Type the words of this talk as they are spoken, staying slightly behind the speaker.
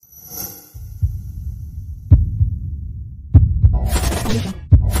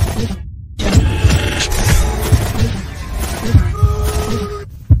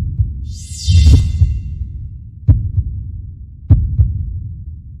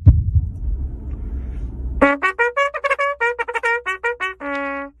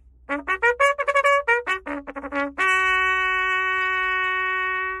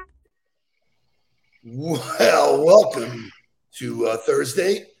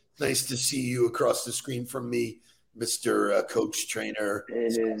Thursday. Nice to see you across the screen from me, Mr. Coach Trainer.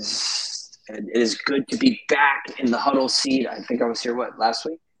 It is good to be back in the Huddle seat. I think I was here, last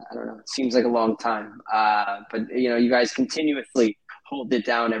week? I don't know. It seems like a long time. But, you guys continuously hold it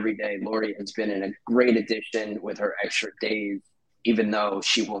down every day. Lori has been in a great addition with her extra days, even though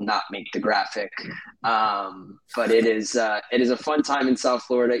she will not make the graphic. But it is a fun time in South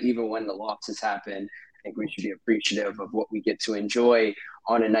Florida, even when the losses happen. I think we should be appreciative of what we get to enjoy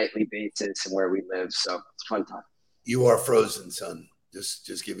on a nightly basis and where we live. So it's a fun time. You are frozen, son.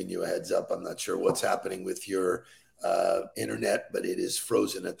 Just giving you a heads up. I'm not sure what's happening with your internet, but it is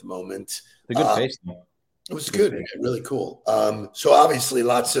frozen at the moment. It's a good face. It was good. Really cool. So obviously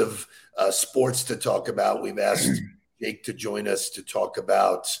lots of sports to talk about. We've asked Jake to join us to talk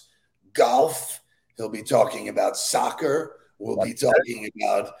about golf. He'll be talking about soccer. We'll be talking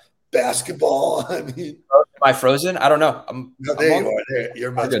about basketball. I mean, am I frozen? I don't know. There you are. There,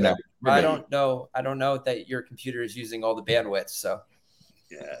 you're much better. I don't know that your computer is using all the bandwidth. So,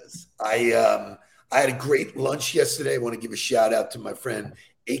 yes, I had a great lunch yesterday. I want to give a shout out to my friend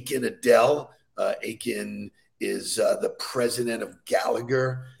Aiken Adele. Aiken is the president of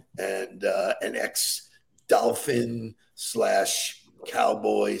Gallagher and an ex-Dolphin /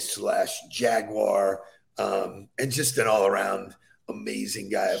 Cowboy / Jaguar, and just an all-around amazing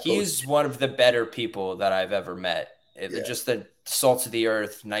guy. He's one of the better people that I've ever met. Just the salt of the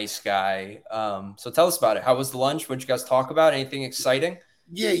earth, nice guy. So tell us about it. How was the lunch? What did you guys talk about? Anything exciting?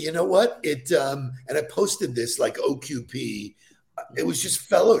 Yeah, you know what? And I posted this like OQP. It was just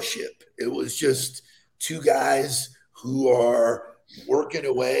fellowship. It was just two guys who are working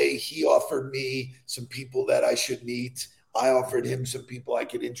away. He offered me some people that I should meet. I offered him some people I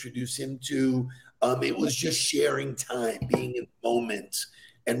could introduce him to. It was just sharing time, being in the moment.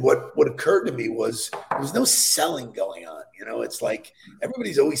 And what occurred to me was there was no selling going on. It's like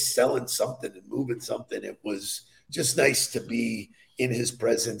everybody's always selling something and moving something. It was just nice to be in his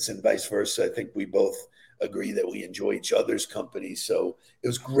presence and vice versa. I think we both agree that we enjoy each other's company. So it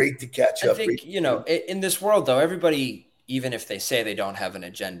was great to catch up. I think, in this world, though, everybody, even if they say they don't have an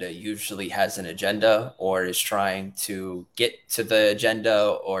agenda, usually has an agenda or is trying to get to the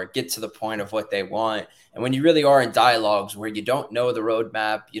agenda or get to the point of what they want. And when you really are in dialogues where you don't know the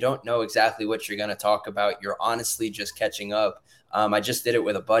roadmap, you don't know exactly what you're going to talk about, you're honestly just catching up. I just did it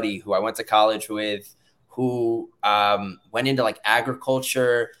with a buddy who I went to college with, who went into like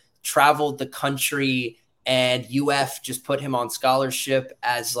agriculture, traveled the country, and UF just put him on scholarship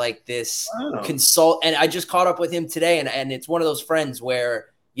as like this consult. And I just caught up with him today. And it's one of those friends where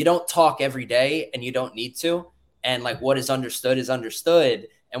you don't talk every day and you don't need to. And like what is understood is understood.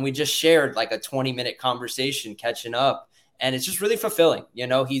 And we just shared like a 20-minute conversation catching up. And it's just really fulfilling.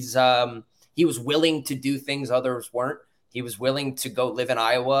 He was willing to do things others weren't. He was willing to go live in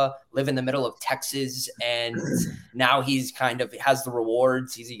Iowa, live in the middle of Texas, and now he's kind of has the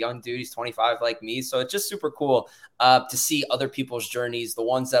rewards. He's a young dude. He's 25 like me. So it's just super cool to see other people's journeys, the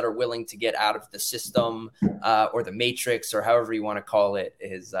ones that are willing to get out of the system or the matrix or however you want to call it.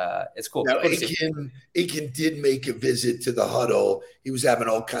 It's cool. Now, Aiken did make a visit to the Huddle. He was having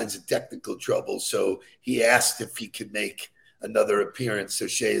all kinds of technical trouble, so he asked if he could make another appearance. So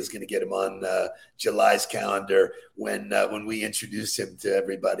Shay is going to get him on July's calendar when we introduce him to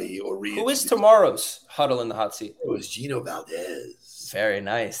everybody. Who is tomorrow's Huddle in the hot seat? It was Gino Valdez. Very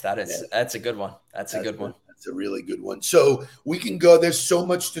nice. That's a good one. That's a good one. That's a really good one. So we can go. There's so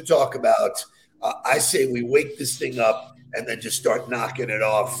much to talk about. I say we wake this thing up and then just start knocking it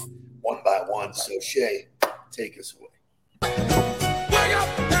off one by one. So Shay, take us away. Wake up,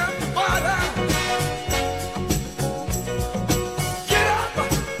 everybody.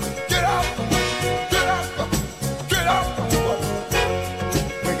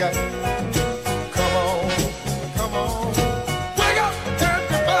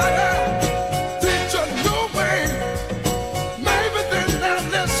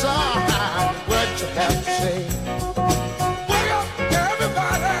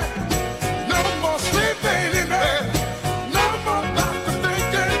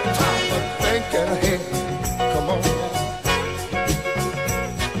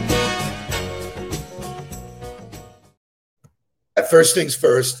 First things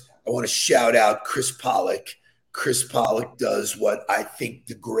first, I want to shout out Chris Pollock. Chris Pollock does what I think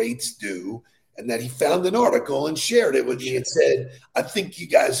the greats do, and that he found an article and shared it with me and said, I think you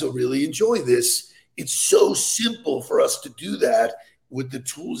guys will really enjoy this. It's so simple for us to do that with the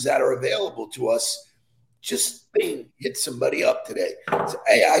tools that are available to us. just bing, hit somebody up today. So,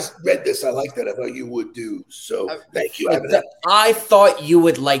 hey, I read this. I like that. I thought you would do. So thank you. I thought you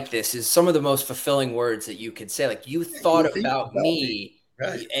would like this is some of the most fulfilling words that you could say. Like you thought about me.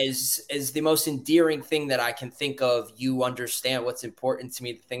 Right. As the most endearing thing that I can think of. You understand what's important to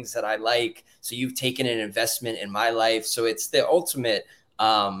me, the things that I like. So you've taken an investment in my life. So it's the ultimate,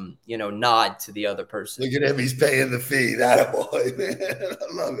 nod to the other person. Look at him. He's paying the fee. That boy, man.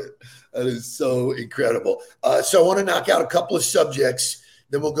 I love it. That is so incredible. So I want to knock out a couple of subjects.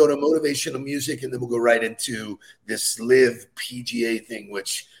 Then we'll go to motivational music, and then we'll go right into this live PGA thing,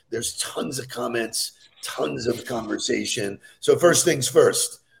 which there's tons of comments, tons of conversation. So first things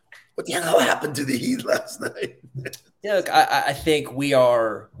first, what the hell happened to the Heat last night? Yeah, look, I think we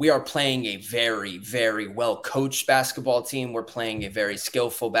are playing a very, very well coached basketball team. We're playing a very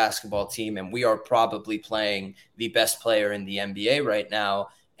skillful basketball team, and we are probably playing the best player in the NBA right now.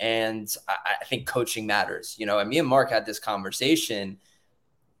 And I think coaching matters. And me and Mark had this conversation.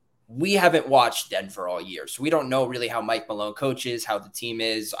 We haven't watched Denver all year, so we don't know really how Mike Malone coaches, how the team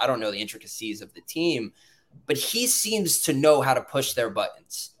is. I don't know the intricacies of the team, but he seems to know how to push their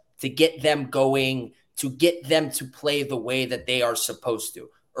buttons to get them going, to get them to play the way that they are supposed to.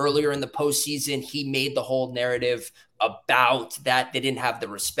 Earlier in the postseason, he made the whole narrative about that they didn't have the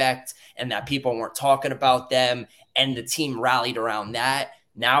respect and that people weren't talking about them, and the team rallied around that.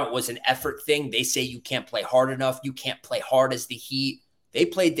 Now it was an effort thing. They say you can't play hard enough. You can't play hard as the Heat. They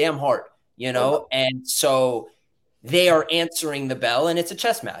played damn hard, and so they are answering the bell, and it's a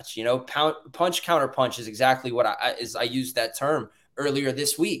chess match. Punch, counter punch is exactly what I used that term earlier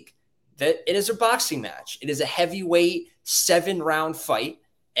this week. That it is a boxing match. It is a heavyweight 7-round fight,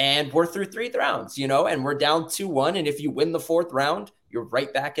 and we're through 3 rounds, and we're down 2-1. And if you win the 4th round, you're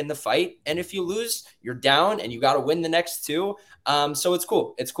right back in the fight. And if you lose, you're down and you got to win the next 2. So it's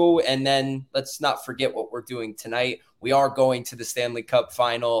cool. It's cool. And then let's not forget what we're doing tonight. We are going to the Stanley Cup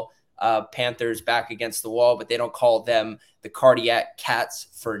final. Panthers back against the wall, but they don't call them the cardiac cats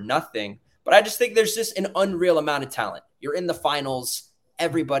for nothing. But I just think there's just an unreal amount of talent. You're in the finals.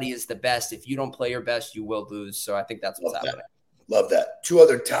 Everybody is the best. If you don't play your best, you will lose. So I think that's what's happening. Love that. 2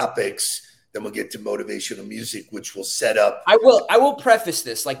 other topics. Then we'll get to motivational music, which will set up. I will preface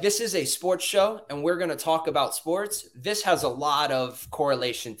this. Like, this is a sports show, and we're going to talk about sports. This has a lot of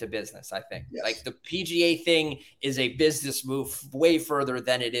correlation to business, I think. Yes. Like, the PGA thing is a business move way further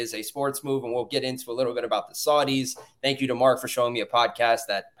than it is a sports move, and we'll get into a little bit about the Saudis. Thank you to Mark for showing me a podcast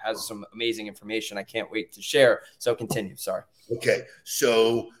that has some amazing information I can't wait to share. So continue. Sorry. Okay.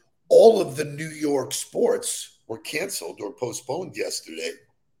 So all of the New York sports were canceled or postponed yesterday,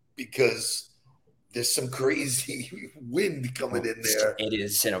 because there's some crazy wind coming in there. It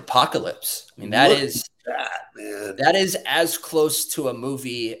is an apocalypse. I mean, that is as close to a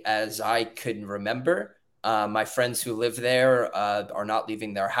movie as I could remember. My friends who live there are not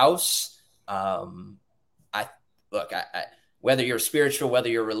leaving their house. Whether you're spiritual, whether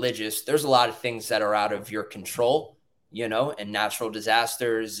you're religious, there's a lot of things that are out of your control, and natural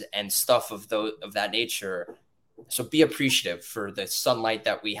disasters and stuff of that nature. So be appreciative for the sunlight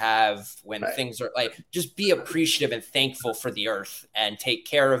that we have when things are just be appreciative and thankful for the earth and take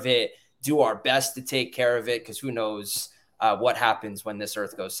care of it. Do our best to take care of it, because who knows what happens when this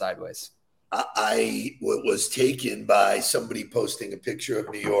earth goes sideways. I was taken by somebody posting a picture of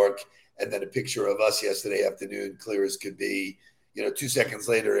New York and then a picture of us yesterday afternoon, clear as could be. 2 seconds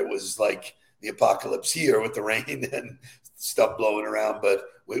later, it was like the apocalypse here with the rain and stuff blowing around. But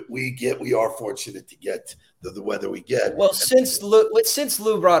we are fortunate to get the weather we get. Well, since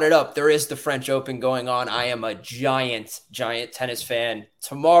Lou brought it up, there is the French Open going on. I am a giant tennis fan.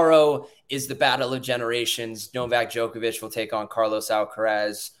 Tomorrow is the battle of generations. Novak Djokovic will take on Carlos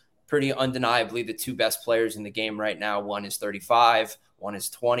Alcaraz. Pretty undeniably the 2 best players in the game right now. One is 35, one is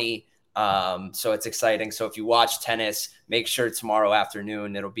 20. So it's exciting. So if you watch tennis, make sure tomorrow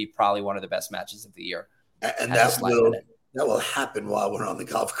afternoon, it'll be probably one of the best matches of the year. And that will happen while we're on the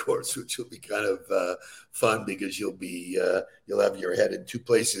golf course, which will be kind of fun, because you'll have your head in 2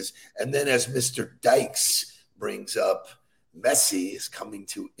 places. And then, as Mr. Dykes brings up, Messi is coming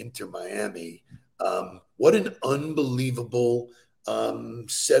to Inter Miami. What an unbelievable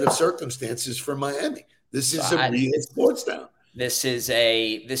set of circumstances for Miami. This is a real sports town. This is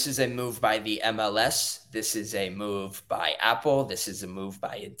a move by the MLS. This is a move by Apple. This is a move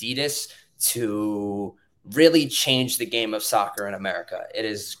by Adidas to really change the game of soccer in America. It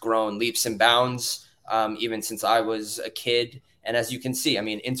has grown leaps and bounds, even since I was a kid. And as you can see,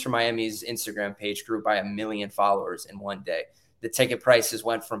 Inter Miami's Instagram page grew by 1 million followers in one day. The ticket prices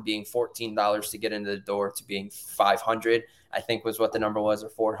went from being $14 to get into the door to being $500. I think was what the number was, or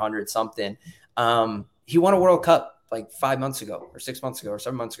 400 something. He won a World Cup like 5 months ago or 6 months ago or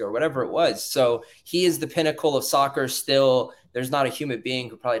 7 months ago or whatever it was. So he is the pinnacle of soccer still. There's not a human being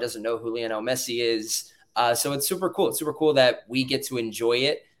who probably doesn't know who Lionel Messi is. So it's super cool. It's super cool that we get to enjoy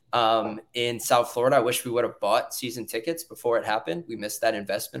it in South Florida. I wish we would have bought season tickets before it happened. We missed that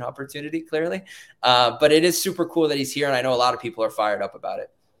investment opportunity, clearly. But it is super cool that he's here, and I know a lot of people are fired up about it.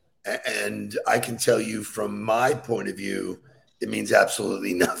 And I can tell you from my point of view, it means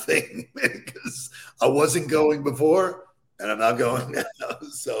absolutely nothing because I wasn't going before and I'm not going now.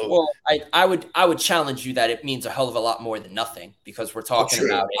 So, well, I would challenge you that it means a hell of a lot more than nothing because we're talking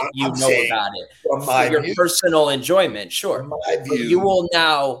about it. You know about it for your personal enjoyment, sure. But you will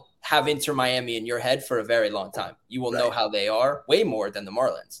now have Inter Miami in your head for a very long time. You will know how they are way more than the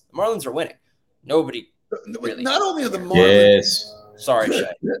Marlins. The Marlins are winning. Nobody really. Not only are the Marlins. Yes. Sorry,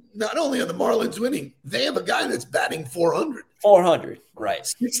 Shay. Not only are the Marlins winning, they have a guy that's batting 400. 400, right.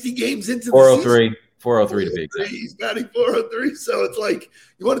 60 games into the 403. season. 403 to be exact. He's batting 403. So it's like,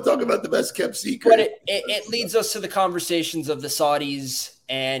 you want to talk about the best kept secret. But it leads us to the conversations of the Saudis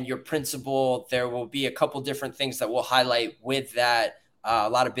and your principal. There will be a couple different things that we'll highlight with that. A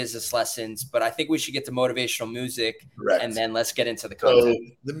lot of business lessons, but I think we should get to motivational music. Correct. And then let's get into the content.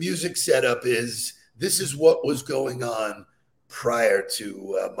 So the music setup is, this is what was going on prior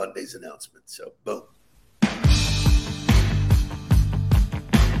to Monday's announcement. So, boom.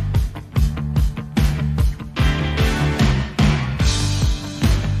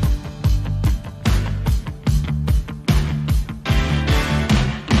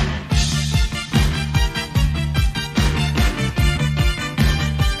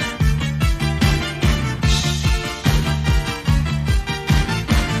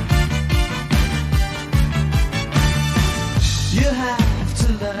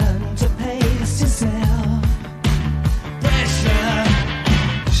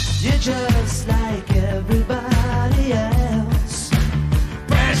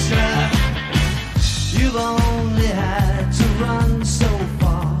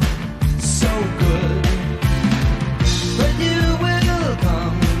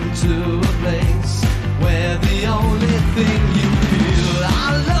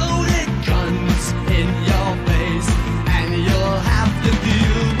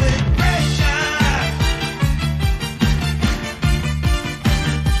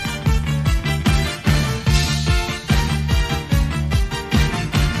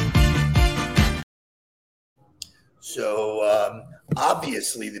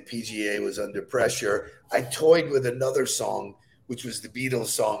 Obviously, the PGA was under pressure. I toyed with another song, which was the Beatles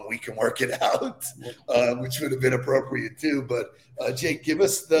song, We Can Work It Out, which would have been appropriate too. But Jake, give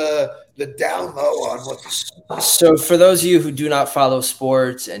us the down low on what. So for those of you who do not follow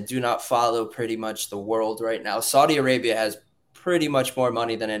sports and do not follow pretty much the world right now, Saudi Arabia has pretty much more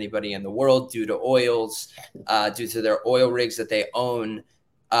money than anybody in the world due to oils, due to their oil rigs that they own.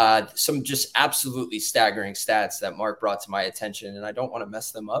 Some just absolutely staggering stats that Mark brought to my attention, and I don't want to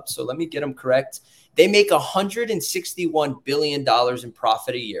mess them up, so let me get them correct. They make $161 billion in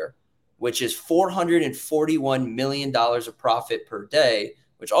profit a year, which is $441 million of profit per day,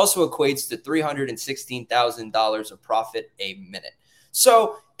 which also equates to $316,000 of profit a minute.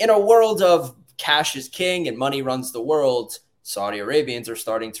 So in a world of cash is king and money runs the world, Saudi Arabians are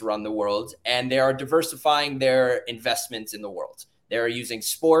starting to run the world, and they are diversifying their investments in the world. They're using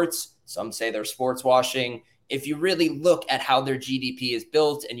sports. Some say they're sports washing. If you really look at how their GDP is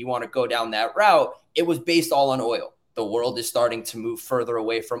built and you want to go down that route, it was based all on oil. The world is starting to move further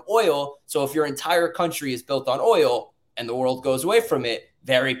away from oil. So if your entire country is built on oil and the world goes away from it,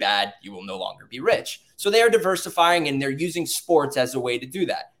 very bad, you will no longer be rich. So they are diversifying and they're using sports as a way to do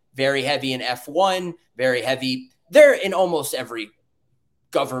that. Very heavy in F1, very heavy. They're in almost every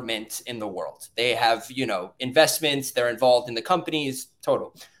government in the world. They have, investments. They're involved in the companies,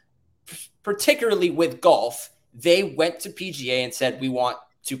 total. Particularly with golf, they went to PGA and said, we want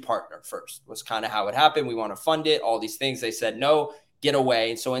to partner first. Was kind of how it happened. We want to fund it, all these things. They said, no, get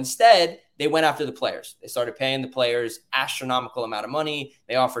away. And so instead, they went after the players. They started paying the players astronomical amount of money.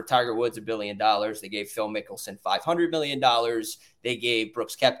 They offered Tiger Woods $1 billion. They gave Phil Mickelson $500 million. They gave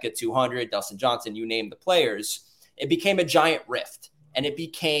Brooks Koepka $200, Dustin Johnson, you name the players. It became a giant rift. And it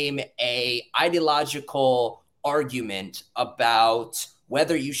became a ideological argument about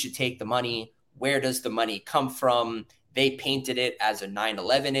whether you should take the money, where does the money come from. They painted it as a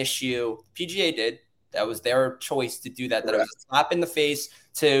 9/11 issue. PGA did. That was their choice to do that. That it was a slap in the face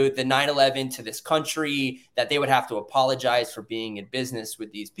to the 9/11, to this country, that they would have to apologize for being in business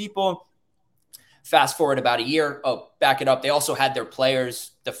with these people. Fast forward about a year. Oh, back it up. They also had their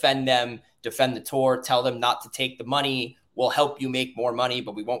players defend them, defend the tour, tell them not to take the money. we'll help you make more money,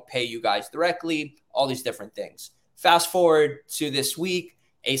 but we won't pay you guys directly, all these different things. Fast forward to this week,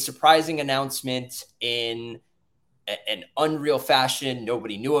 a surprising announcement in an unreal fashion.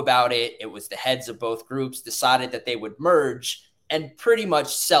 Nobody knew about it. It was the heads of both groups decided that they would merge and pretty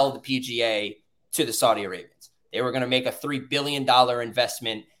much sell the PGA to the Saudi Arabians. They were going to make a $3 billion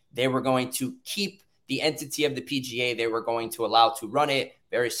investment. They were going to keep the entity of the PGA. They were going to allow to run it,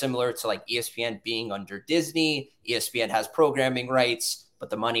 very similar to like ESPN being under Disney. ESPN has programming rights, but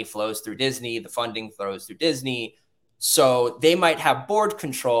the money flows through Disney. The funding flows through Disney. So they might have board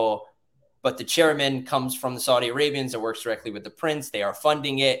control, but the chairman comes from the Saudi Arabians and works directly with the prince. They are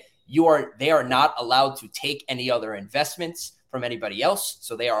funding it. They are not allowed to take any other investments from anybody else.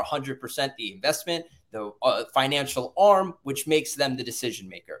 So they are 100% the investment, the financial arm, which makes them the decision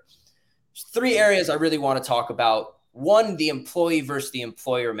maker. There's 3 areas I really want to talk about. One, the employee versus the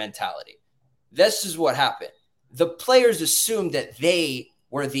employer mentality. This is what happened. The players assumed that they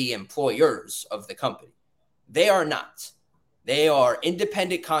were the employers of the company. They are not. They are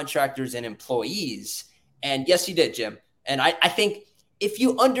independent contractors and employees. And yes, you did, Jim. And I think if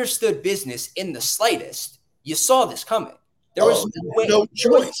you understood business in the slightest, you saw this coming. There was no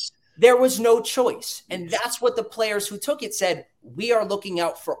choice. There was no choice. And that's what the players who took it said, we are looking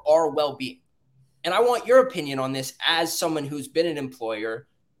out for our well-being. And I want your opinion on this as someone who's been an employer,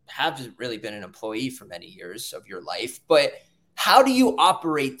 hasn't really been an employee for many years of your life. But how do you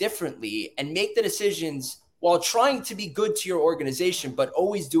operate differently and make the decisions while trying to be good to your organization, but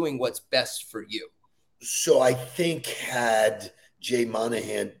always doing what's best for you? So I think had Jay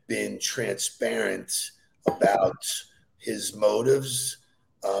Monahan been transparent about his motives,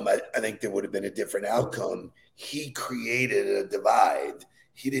 I think there would have been a different outcome. He created a divide.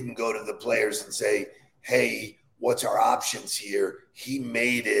 He didn't go to the players and say, hey, what's our options here? He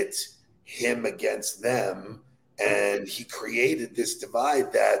made it him against them, and he created this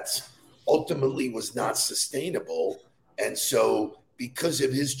divide that ultimately was not sustainable. And so because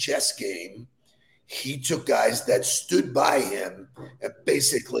of his chess game, he took guys that stood by him and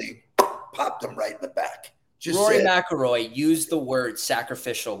basically popped them right in the back. Rory McIlroy used the word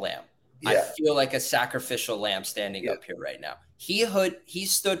sacrificial lamb. Yeah. I feel like a sacrificial lamb standing up here right now. He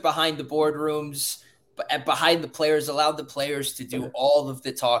stood behind the boardrooms, behind the players, allowed the players to do all of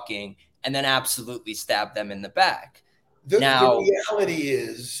the talking, and then absolutely stabbed them in the back. The reality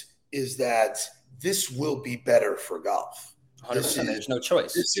is that this will be better for golf. 100%. There's no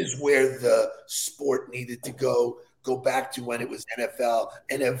choice. This is where the sport needed to go back to when it was NFL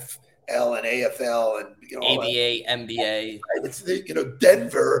and AFL and ABA, NBA. It's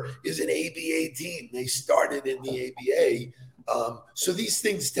Denver is an ABA team. They started in the ABA. So these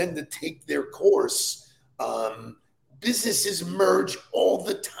things tend to take their course. Businesses merge all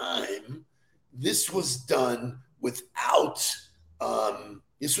the time. This was done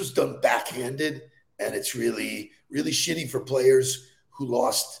this was done backhanded, and it's really, really shitty for players who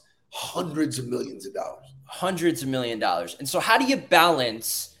lost hundreds of millions of dollars. Hundreds of $1 million. And so how do you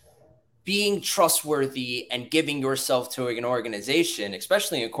balance being trustworthy and giving yourself to an organization,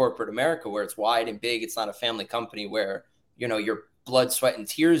 especially in corporate America where it's wide and big? It's not a family company where, your blood, sweat, and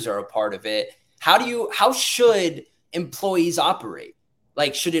tears are a part of it. How should employees operate?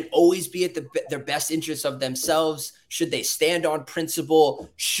 Like, should it always be at their best interest of themselves? Should they stand on principle?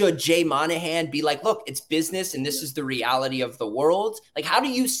 Should Jay Monahan be like, look, it's business and this is the reality of the world? Like, how do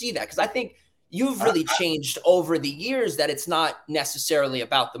you see that? Because I think you've really changed over the years that it's not necessarily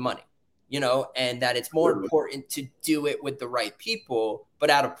about the money, and that it's more important to do it with the right people. But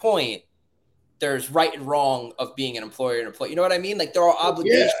at a point, there's right and wrong of being an employer and employee. You know what I mean? Like, there are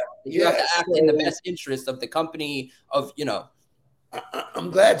obligations. You have to act in the best interest of the company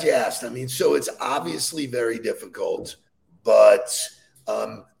I'm glad you asked. I mean, so it's obviously very difficult, but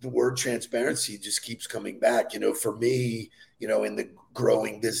the word transparency just keeps coming back. For me, in the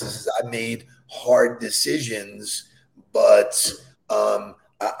growing businesses, I made hard decisions, but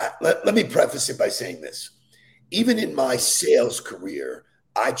let me preface it by saying this. Even in my sales career,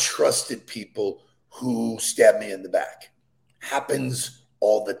 I trusted people who stabbed me in the back. Happens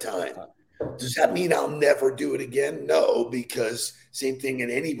all the time. Does that mean I'll never do it again? No, because same thing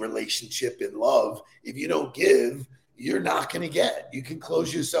in any relationship in love. If you don't give, you're not going to get. You can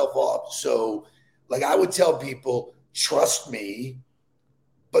close yourself off. So, I would tell people, trust me,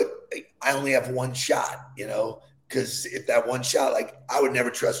 but I only have one shot, because if that one shot, I would never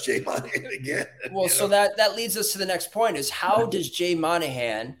trust Jay Monahan again. Well, so that leads us to the next point is how does Jay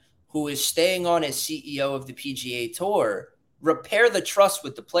Monahan, who is staying on as CEO of the PGA Tour, repair the trust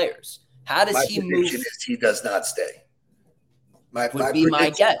with the players? How does he move? He does not stay. My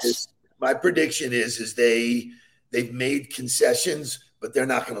guess. My prediction is they they've made concessions, but they're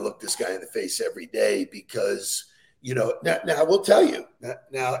not going to look this guy in the face every day because, now I will tell you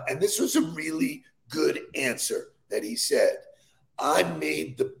now, and this was a really good answer that he said. I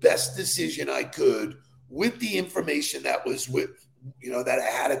made the best decision I could with the information that was that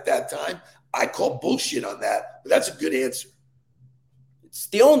I had at that time. I call bullshit on that, but that's a good answer. It's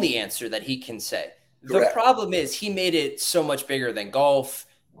the only answer that he can say. Correct. The problem is he made it so much bigger than golf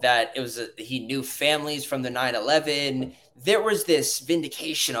that he knew families from the 9/11. There was this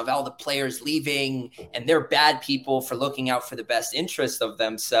vindication of all the players leaving and they're bad people for looking out for the best interest of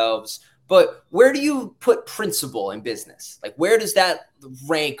themselves. But where do you put principle in business? Like, where does that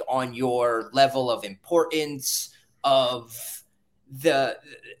rank on your level of importance for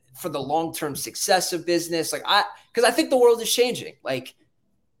the long-term success of business? Because I think the world is changing. Like,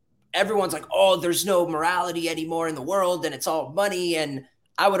 everyone's like, oh, there's no morality anymore in the world and it's all money. And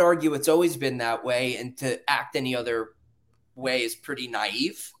I would argue it's always been that way. And to act any other way is pretty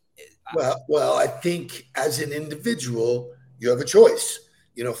naive. Well, I think as an individual, you have a choice.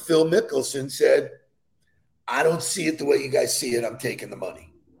 Phil Mickelson said, I don't see it the way you guys see it. I'm taking the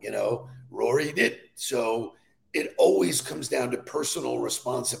money. Rory did. So it always comes down to personal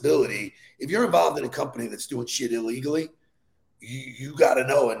responsibility. If you're involved in a company that's doing shit illegally, you got to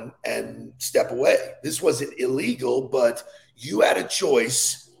know and step away. This wasn't illegal, but you had a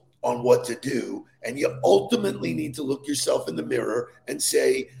choice on what to do. And you ultimately need to look yourself in the mirror and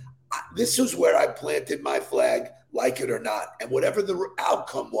say, this is where I planted my flag, like it or not. And whatever the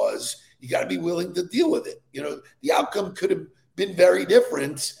outcome was, you got to be willing to deal with it. The outcome could have been very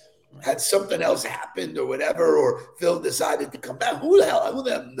different had something else happened or whatever, or Phil decided to come back. Who the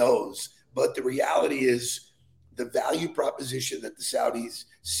hell knows? But the reality is, the value proposition that the Saudis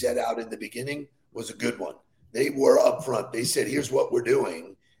set out in the beginning was a good one. They were upfront. They said, here's what we're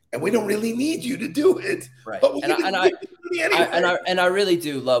doing, and we don't really need you to do it. Right. But I really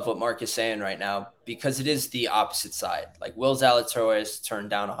do love what Mark is saying right now, because it is the opposite side. Like, Will Zalatoris turned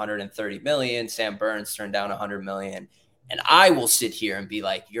down 130 million. Sam Burns turned down 100 million. And I will sit here and be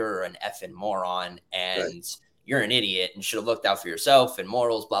like, you're an effing moron and you're an idiot and should have looked out for yourself and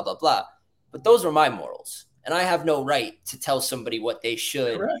morals, blah, blah, blah. But those are my morals. And I have no right to tell somebody what they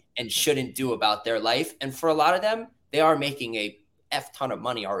should and shouldn't do about their life. And for a lot of them, they are making a F ton of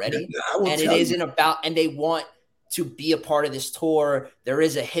money already. And it isn't about, and they want to be a part of this tour. There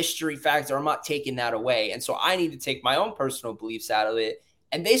is a history factor. I'm not taking that away. And so I need to take my own personal beliefs out of it.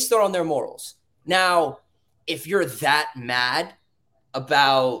 And they stood on their morals. Now, if you're that mad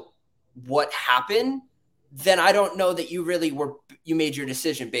about what happened, then I don't know that you made your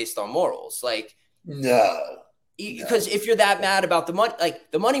decision based on morals. Like, no, because if you're that mad about the money, like,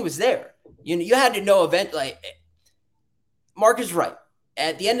 the money was there. You had to know Mark is right.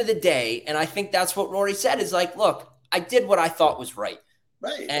 At the end of the day, and I think that's what Rory said, is like, look, I did what I thought was right.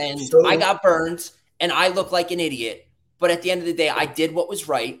 Right. And I got burned and I look like an idiot. But at the end of the day, I did what was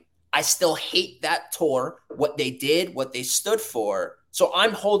right. I still hate that tour, what they did, what they stood for. So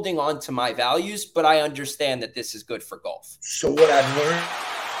I'm holding on to my values, but I understand that this is good for golf. So what I've learned.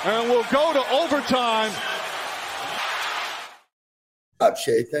 And we'll go to overtime.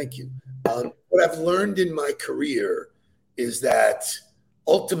 Shay, thank you. What I've learned in my career is that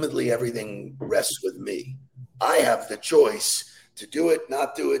ultimately everything rests with me. I have the choice to do it,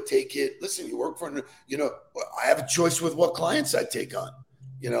 not do it, take it. Listen, you work for, I have a choice with what clients I take on.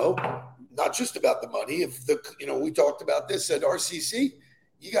 Not just about the money. If we talked about this at RCC,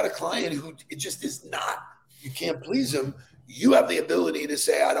 you got a client who it just is not, you can't please them. You have the ability to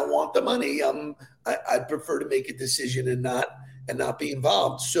say, I don't want the money. I'd prefer to make a decision and not be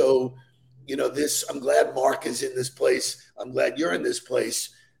involved. So, I'm glad Mark is in this place. I'm glad you're in this place,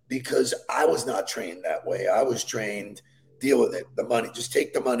 because I was not trained that way. I was trained, deal with it. The money, just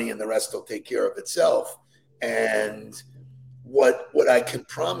take the money and the rest will take care of itself. And what I can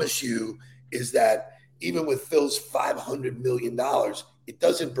promise you is that even with Phil's $500 million, it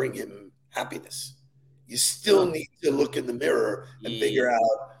doesn't bring him happiness. You still need to look in the mirror and figure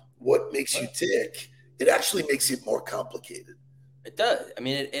out what makes you tick. It actually makes it more complicated. It does. I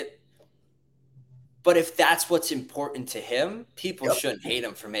mean, but if that's what's important to him, people shouldn't hate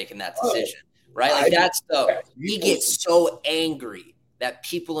him for making that decision, right? Like, he gets so angry that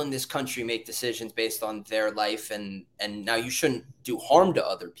people in this country make decisions based on their life, and now you shouldn't do harm to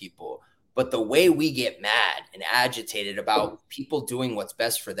other people. But the way we get mad and agitated about people doing what's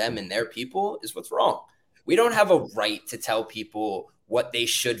best for them and their people is what's wrong. We don't have a right to tell people what they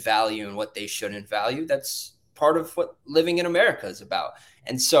should value and what they shouldn't value. That's part of what living in America is about.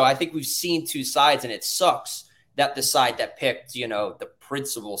 And so I think we've seen two sides, and it sucks that the side that picked, the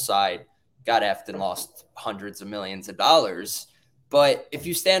principle side got effed and lost hundreds of millions of dollars. But if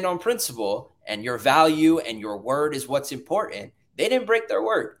you stand on principle and your value and your word is what's important, they didn't break their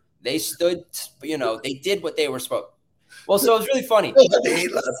word. They stood, they did what they were supposed to. Well, so it was really funny.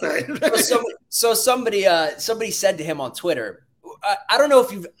 So somebody said to him on Twitter, I don't know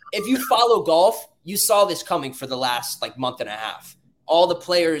if you follow golf, you saw this coming for the last month and a half. All the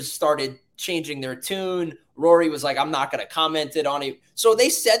players started changing their tune. Rory was like, I'm not going to comment it on it. So they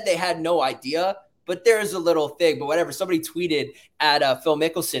said they had no idea, but there's a little thing, but whatever. Somebody tweeted at Phil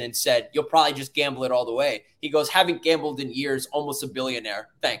Mickelson and said, you'll probably just gamble it all the way. He goes, haven't gambled in years, almost a billionaire.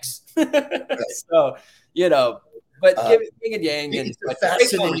 Thanks. So, but give it yin and yang.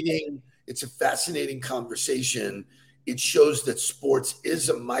 It's a fascinating conversation. It shows that sports is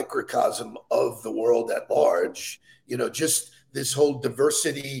a microcosm of the world at large. Just this whole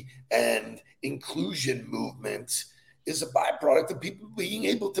diversity and inclusion movement is a byproduct of people being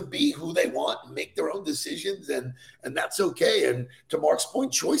able to be who they want and make their own decisions, and that's okay. And to Mark's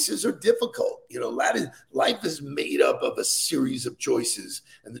point, choices are difficult. Life is made up of a series of choices,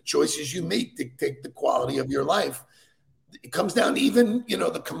 and the choices you make dictate the quality of your life. It comes down to even,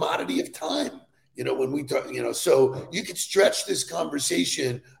 the commodity of time. When we talk, so you could stretch this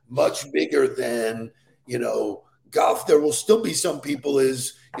conversation much bigger than, golf. There will still be some people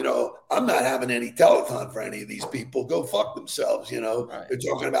I'm not having any telethon for any of these people. Go fuck themselves. Right. They're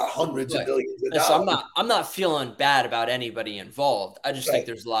talking about hundreds of billions of dollars. So I'm not feeling bad about anybody involved. I just think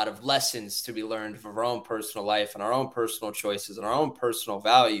there's a lot of lessons to be learned from our own personal life and our own personal choices and our own personal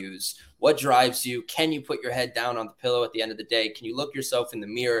values. What drives you? Can you put your head down on the pillow at the end of the day? Can you look yourself in the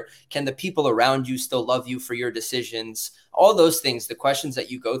mirror? Can the people around you still love you for your decisions? All those things, the questions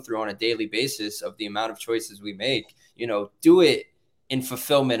that you go through on a daily basis of the amount of choices we make, do it in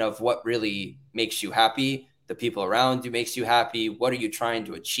fulfillment of what really makes you happy. The people around you makes you happy. What are you trying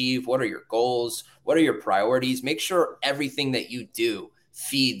to achieve? What are your goals? What are your priorities? Make sure everything that you do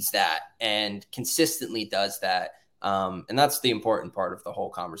feeds that and consistently does that. And that's the important part of the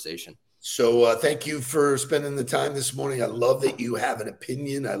whole conversation. So thank you for spending the time this morning. I love that you have an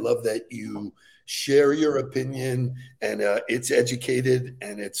opinion. I love that you share your opinion, and it's educated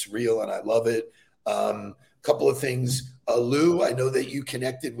and it's real, and I love it. Couple of things. Lou, I know that you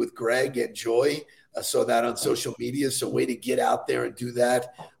connected with Greg and Joy. I saw that on social media. So way to get out there and do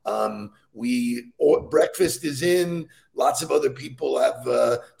that. Breakfast is in. Lots of other people have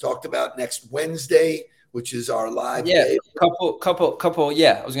talked about next Wednesday, which is our live day. Couple.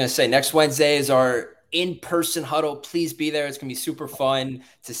 Yeah, I was going to say next Wednesday is our in-person huddle. Please be there. It's going to be super fun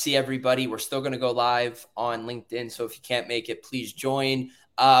to see everybody. We're still going to go live on LinkedIn. So if you can't make it, please join.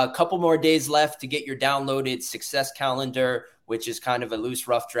 A couple more days left to get your downloaded success calendar, which is kind of a loose,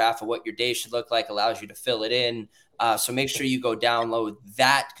 rough draft of what your day should look like, allows you to fill it in. So make sure you go download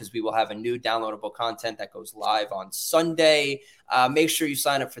that, because we will have a new downloadable content that goes live on Sunday. Make sure you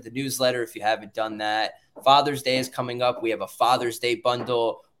sign up for the newsletter if you haven't done that. Father's Day is coming up. We have a Father's Day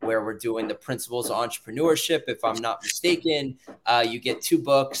bundle where we're doing the principles of entrepreneurship. If I'm not mistaken, you get 2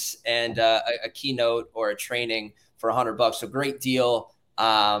 books and a keynote or a training for $100. So great deal.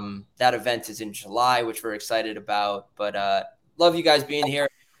 That event is in July, which we're excited about, but love you guys being here.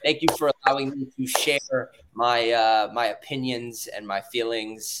 Thank you for allowing me to share my opinions and my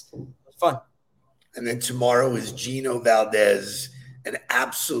feelings. It was fun. And then tomorrow is Gino Valdez, an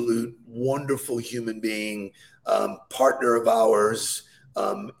absolute wonderful human being, partner of ours,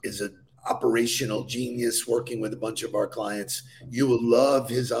 is an operational genius working with a bunch of our clients. You will love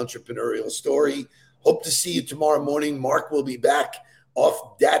his entrepreneurial story. Hope to see you tomorrow morning. Mark will be back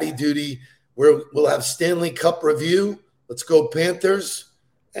off daddy duty, where we'll have Stanley Cup review. Let's go Panthers,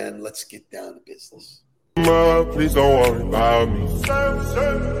 and let's get down to business. Please don't worry about me.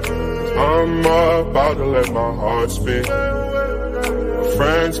 I'm about to let my heart speak. My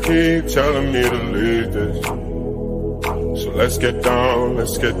friends keep telling me to leave this, so let's get down to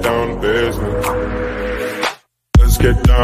business. Let's get down.